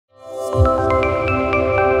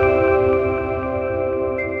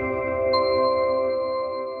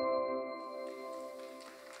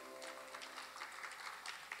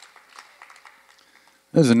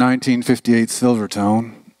This is a 1958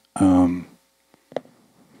 Silvertone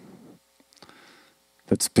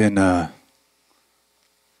that's been it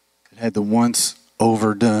had the once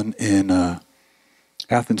overdone in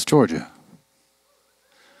Athens, Georgia.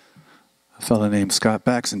 A fellow named Scott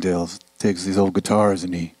Baxendale takes these old guitars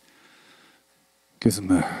and he gives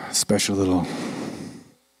them a special little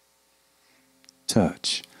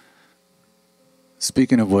touch.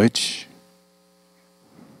 Speaking of which,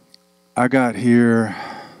 I got here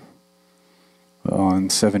on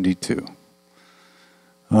 72.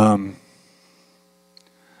 The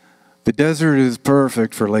desert is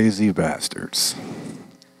perfect for lazy bastards.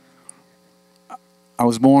 I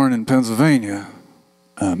was born in Pennsylvania,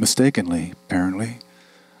 mistakenly, apparently,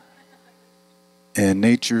 and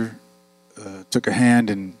nature took a hand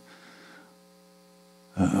in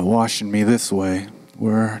washing me this way,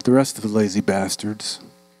 where the rest of the lazy bastards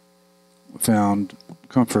found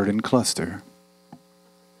comfort in cluster.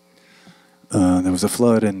 There was a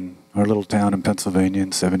flood in our little town in Pennsylvania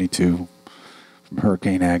in 72 from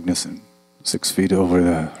Hurricane Agnes, and 6 feet over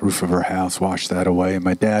the roof of her house washed that away. And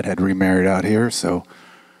my dad had remarried out here, so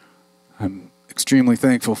I'm extremely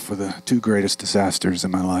thankful for the 2 greatest disasters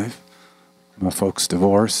in my life: my folks'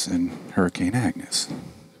 divorce and Hurricane Agnes.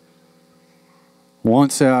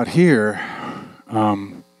 Once out here,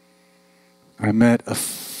 I met a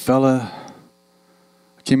fella.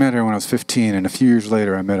 I came out here when I was 15, and a few years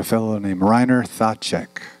later I met a fellow named Rainer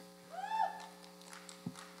Thacek.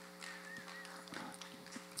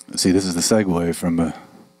 See, this is the segue from a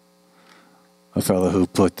fellow who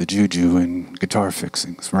put the juju in guitar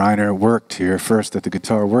fixings. Rainer worked here first at the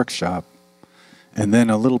Guitar Workshop, and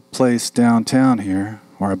then a little place downtown here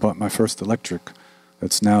where I bought my first electric.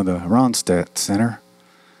 That's now the Ronstadt Center.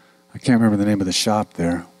 I can't remember the name of the shop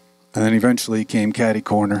there. And then eventually he came catty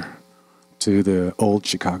corner to the old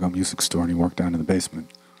Chicago music store, and he worked down in the basement.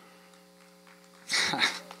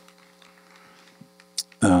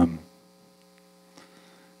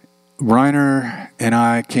 Rainer and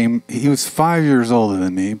I came, he was 5 years older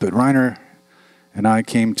than me, but Rainer and I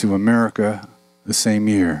came to America the same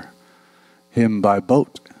year. Him by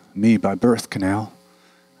boat, me by birth canal.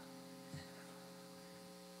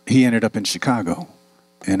 He ended up in Chicago,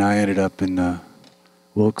 and I ended up in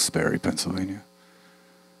Wilkes-Barre, Pennsylvania,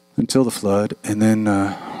 until the flood. And then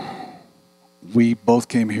we both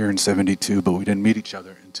came here in 72, but we didn't meet each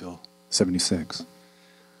other until 76.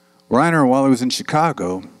 Rainer, while he was in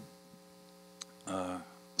Chicago,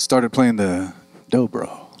 started playing the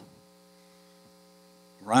dobro.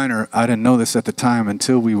 Rainer, I didn't know this at the time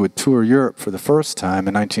until we would tour Europe for the first time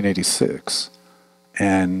in 1986.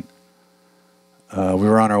 And we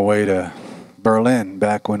were on our way to Berlin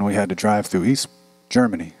back when we had to drive through East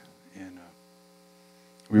Germany. And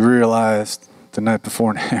we realized the night before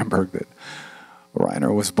in Hamburg that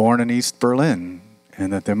Rainer was born in East Berlin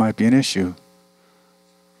and that there might be an issue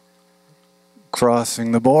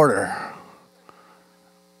crossing the border.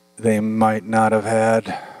 They might not have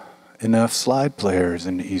had enough slide players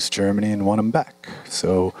in East Germany and want them back.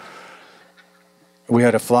 So we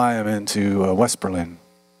had to fly him into West Berlin.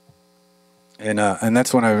 And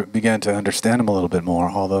that's when I began to understand him a little bit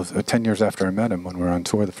more, although 10 years after I met him when we were on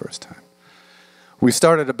tour the first time. We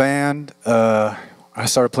started a band. I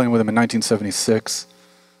started playing with him in 1976.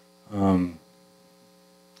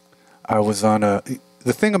 I was on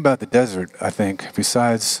the thing about the desert, I think,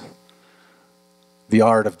 besides the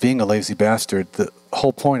art of being a lazy bastard, the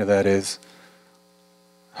whole point of that is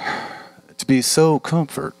to be so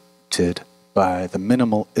comforted by the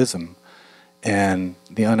minimalism and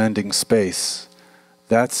the unending space.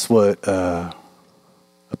 That's what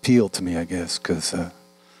appealed to me, I guess, because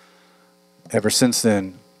ever since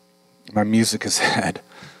then, my music has had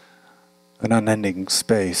an unending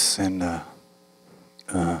space and a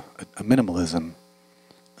minimalism,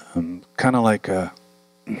 kind of like the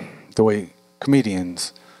way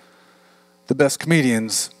comedians, the best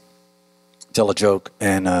comedians, tell a joke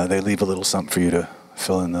and they leave a little something for you to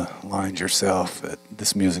fill in the lines yourself.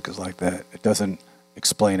 This music is like that. It doesn't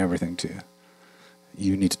explain everything to you.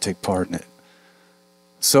 You need to take part in it.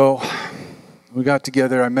 So we got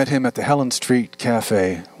together. I met him at the Helen Street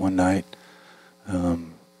Cafe one night. I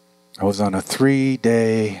was on a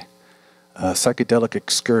 3-day psychedelic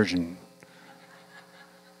excursion.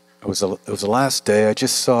 It was the last day. I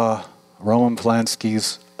just saw Roman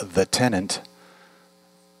Polanski's The Tenant.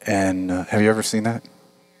 And have you ever seen that?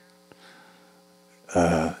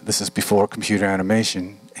 This is before computer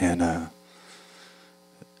animation, and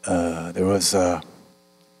there was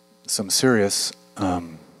some serious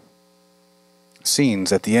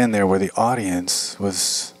scenes at the end there where the audience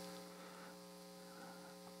was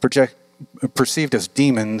perceived as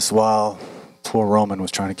demons while poor Roman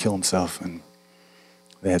was trying to kill himself, and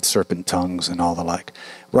they had serpent tongues and all the like.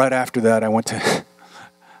 Right after that, I went to,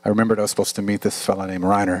 I remembered I was supposed to meet this fella named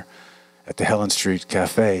Reiner at the Helen Street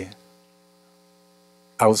Cafe.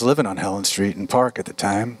 I was living on Helen Street in Park at the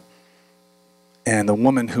time, and the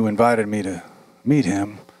woman who invited me to meet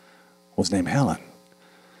him was named Helen.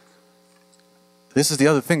 This is the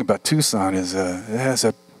other thing about Tucson, is it has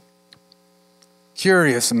a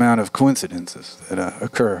curious amount of coincidences that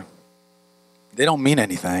occur. They don't mean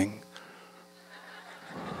anything,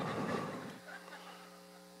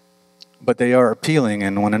 but they are appealing,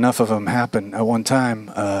 and when enough of them happen at one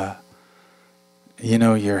time, you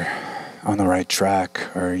know you're on the right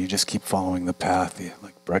track, or you just keep following the path,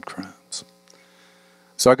 like breadcrumbs.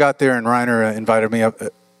 So I got there, and Reiner invited me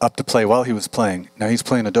up to play while he was playing. Now he's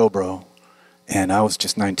playing a dobro, and I was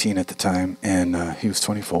just 19 at the time, and he was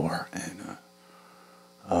 24. And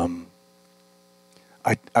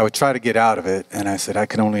I would try to get out of it, and I said I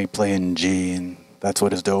could only play in G, and that's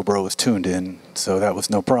what his dobro was tuned in, so that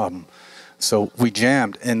was no problem. So we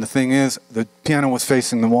jammed, and the thing is, the piano was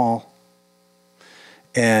facing the wall,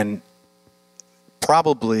 and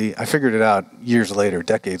probably, I figured it out years later,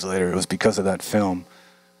 decades later, it was because of that film,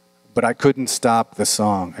 but I couldn't stop the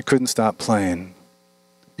song. I couldn't stop playing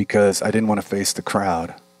because I didn't want to face the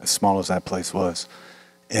crowd, as small as that place was.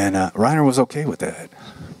 And Reiner was okay with that.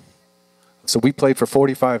 So we played for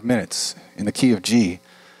 45 minutes in the key of G,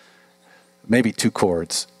 maybe 2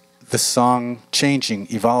 chords. The song changing,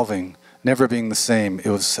 evolving, never being the same. It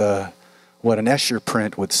was what an Escher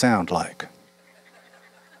print would sound like.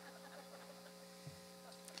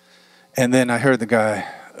 And then I heard the guy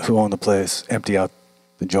who owned the place empty out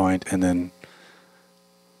the joint, and then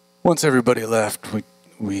once everybody left,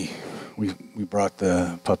 we brought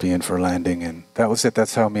the puppy in for a landing, and that was it.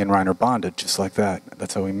 That's how me and Reiner bonded, just like that.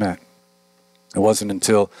 That's how we met. It wasn't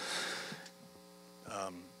until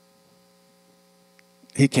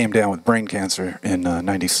he came down with brain cancer in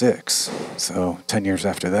 '96, so 10 years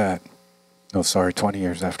after that. No, sorry, 20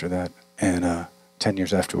 years after that, and 10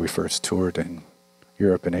 years after we first toured in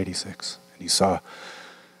Europe in '86. And he saw,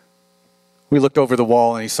 we looked over the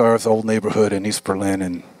wall, and he saw his old neighborhood in East Berlin,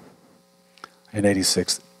 and in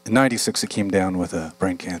 '86. In '96, he came down with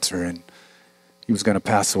brain cancer, and he was going to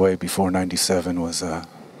pass away before '97 was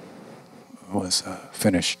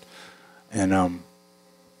finished. And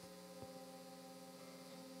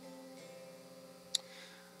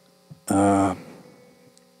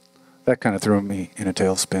that kind of threw me in a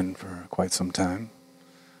tailspin for quite some time.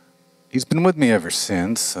 He's been with me ever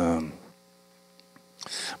since.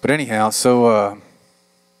 But anyhow, so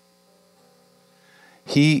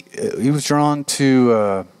he was drawn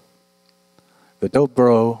to the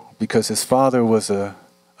dobro because his father was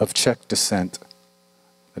of Czech descent.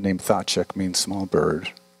 The name Thaček means small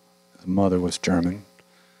bird. His mother was German.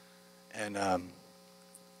 And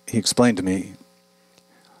he explained to me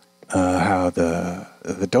how the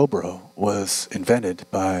dobro was invented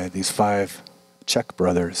by these 5 Czech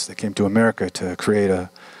brothers. They came to America to create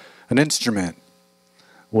an instrument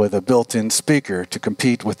with a built-in speaker to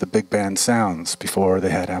compete with the big band sounds before they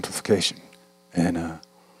had amplification. And it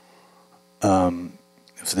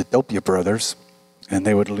was the Dopia brothers, and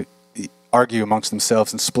they would argue amongst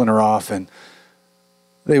themselves and splinter off, and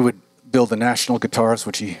they would build the national guitars,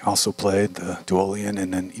 which he also played, the Duolian,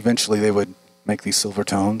 and then eventually they would make these silver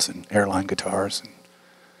tones and airline guitars, and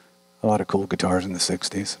a lot of cool guitars in the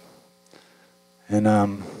 60s. And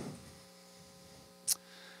I'm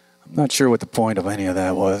not sure what the point of any of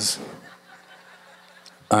that was.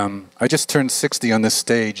 I just turned 60 on this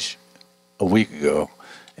stage a week ago,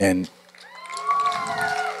 and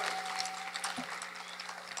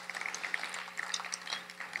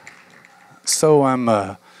so I'm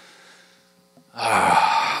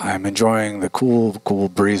enjoying the cool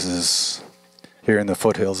breezes here in the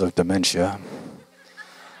foothills of dementia,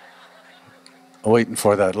 waiting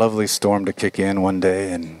for that lovely storm to kick in one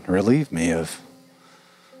day and relieve me of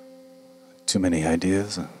too many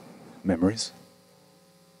ideas and memories.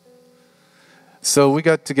 So we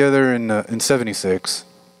got together in '76,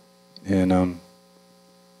 and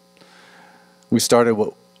we started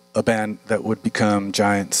a band that would become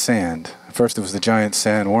Giant Sand. First it was the Giant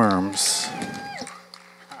Sandworms.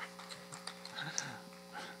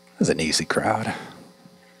 It was an easy crowd.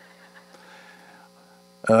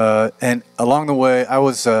 And along the way, I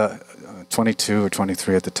was 22 or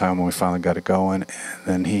 23 at the time when we finally got it going. And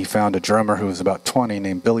then he found a drummer who was about 20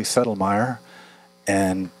 named Billy Settlemeyer.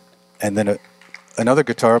 And then another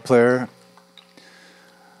guitar player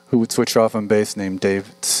who would switch off on bass named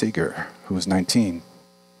Dave Seeger, who was 19.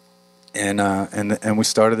 And we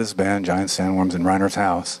started this band, Giant Sandworms, in Reiner's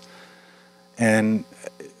house. And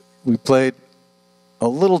we played a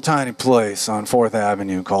little tiny place on 4th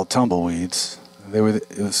Avenue called Tumbleweeds. Can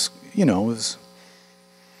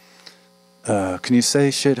you say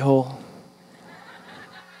shithole?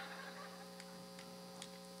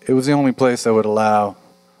 It was the only place that would allow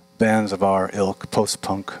bands of our ilk,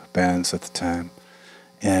 post-punk bands at the time.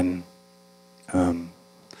 And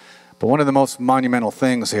but one of the most monumental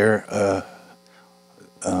things here,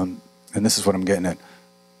 and this is what I'm getting at,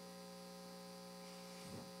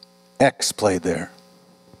 X played there.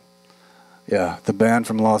 Yeah, the band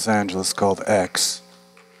from Los Angeles called X.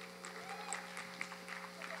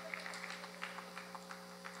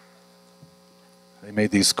 They made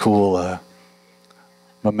these cool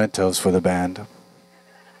mementos for the band.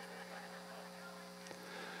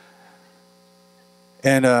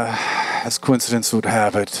 And as coincidence would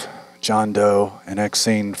have it, John Doe and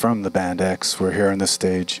Xene from the band X were here on the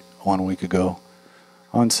stage 1 week ago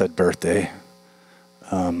on said birthday,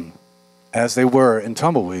 as they were in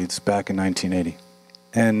Tumbleweeds back in 1980.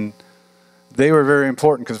 And they were very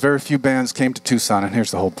important because very few bands came to Tucson, and here's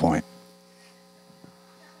the whole point.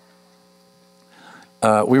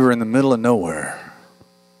 We were in the middle of nowhere.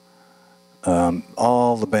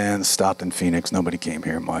 All the bands stopped in Phoenix. Nobody came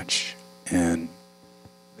here much. And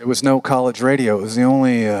there was no college radio. It was the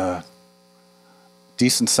only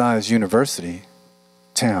decent-sized university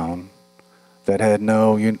town that had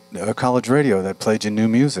no college radio that played you new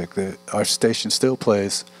music. Our station still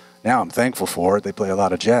plays. Now I'm thankful for it. They play a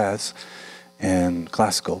lot of jazz and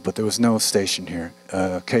classical, but there was no station here.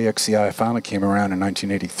 KXCI finally came around in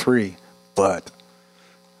 1983, but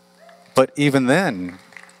even then,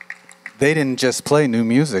 they didn't just play new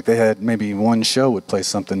music. They had maybe one show would play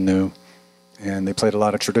something new, and they played a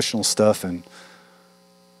lot of traditional stuff and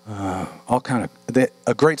a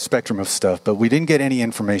great spectrum of stuff, but we didn't get any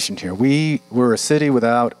information here. We were a city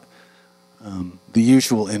without the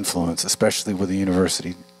usual influence, especially with a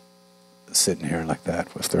university sitting here like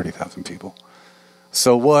that with 30,000 people.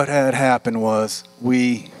 So what had happened was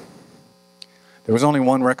there was only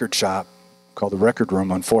one record shop called the Record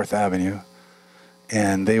Room on 4th Avenue,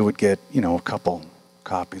 and they would get, a couple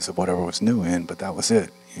copies of whatever was new in, but that was it.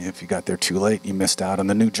 If you got there too late, you missed out on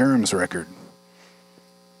the new Germs record,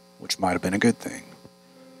 which might have been a good thing.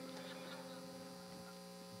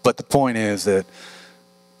 But the point is that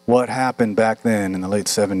what happened back then in the late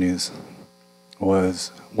 70s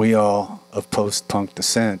was we all of post-punk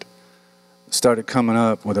descent started coming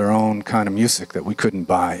up with our own kind of music that we couldn't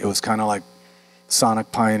buy. It was kind of like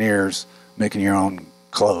sonic pioneers making your own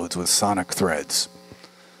clothes with sonic threads.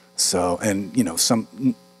 So, and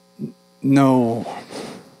no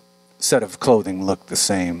set of clothing looked the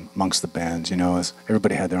same amongst the bands, as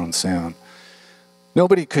everybody had their own sound.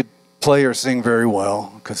 Nobody could play or sing very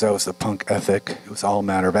well because that was the punk ethic. It was all a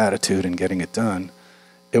matter of attitude and getting it done.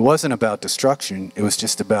 It wasn't about destruction. It was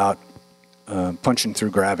just about punching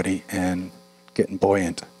through gravity and getting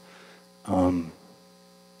buoyant.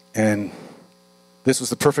 And this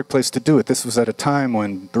was the perfect place to do it. This was at a time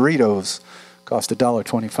when burritos cost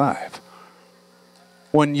 $1.25.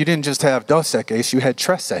 When you didn't just have Dos Equis, you had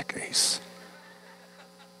Tres Equis.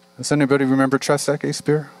 Does anybody remember Tres Equis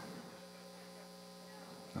beer?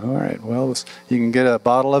 All right, well, you can get a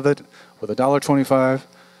bottle of it with $1.25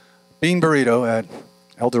 bean burrito at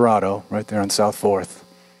El Dorado, right there on South 4th.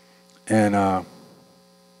 And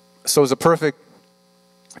so it was a perfect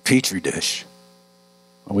petri dish.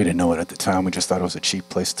 Well, we didn't know it at the time. We just thought it was a cheap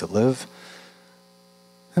place to live.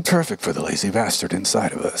 And perfect for the lazy bastard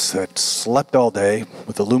inside of us that slept all day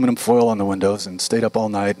with aluminum foil on the windows and stayed up all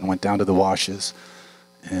night and went down to the washes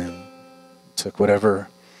and took whatever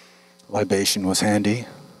libation was handy.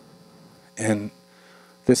 And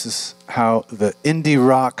this is how the indie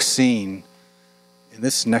rock scene in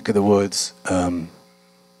this neck of the woods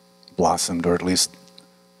blossomed, or at least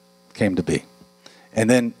came to be. And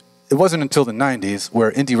then it wasn't until the 90s where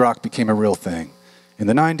indie rock became a real thing. In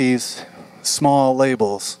the 90s, small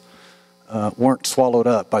labels weren't swallowed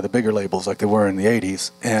up by the bigger labels like they were in the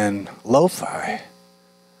 80s, and lo-fi,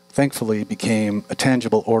 thankfully, became a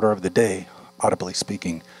tangible order of the day, audibly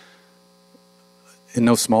speaking, in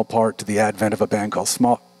no small part to the advent of a band called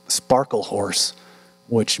Sparkle Horse,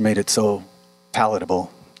 which made it so palatable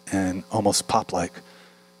and almost pop-like.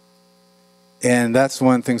 And that's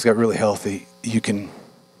when things got really healthy. You can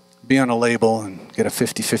be on a label and get a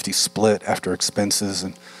 50-50 split after expenses.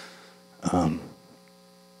 And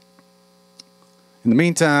in the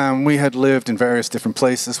meantime, we had lived in various different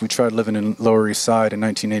places. We tried living in Lower East Side in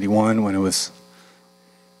 1981 when it was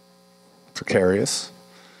precarious,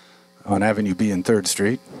 on Avenue B and 3rd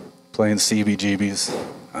Street, playing CBGBs.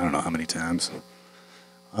 I don't know how many times.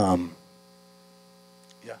 Yeah.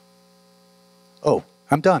 Oh,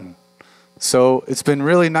 I'm done. So it's been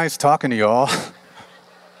really nice talking to you all.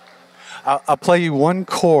 I'll play you one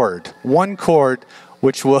chord,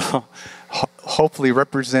 which will hopefully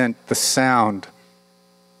represent the sound.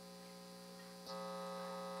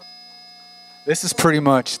 This is pretty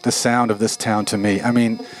much the sound of this town to me. I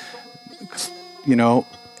mean, you know,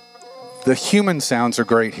 the human sounds are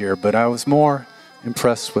great here, but I was more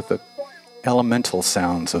impressed with the elemental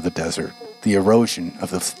sounds of the desert, the erosion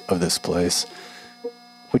of this place,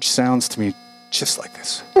 which sounds to me just like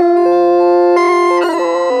this.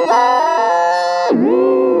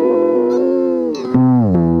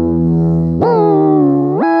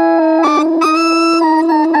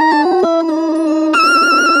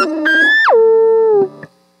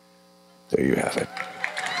 There you have it.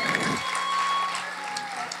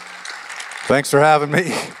 Thanks for having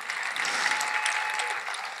me.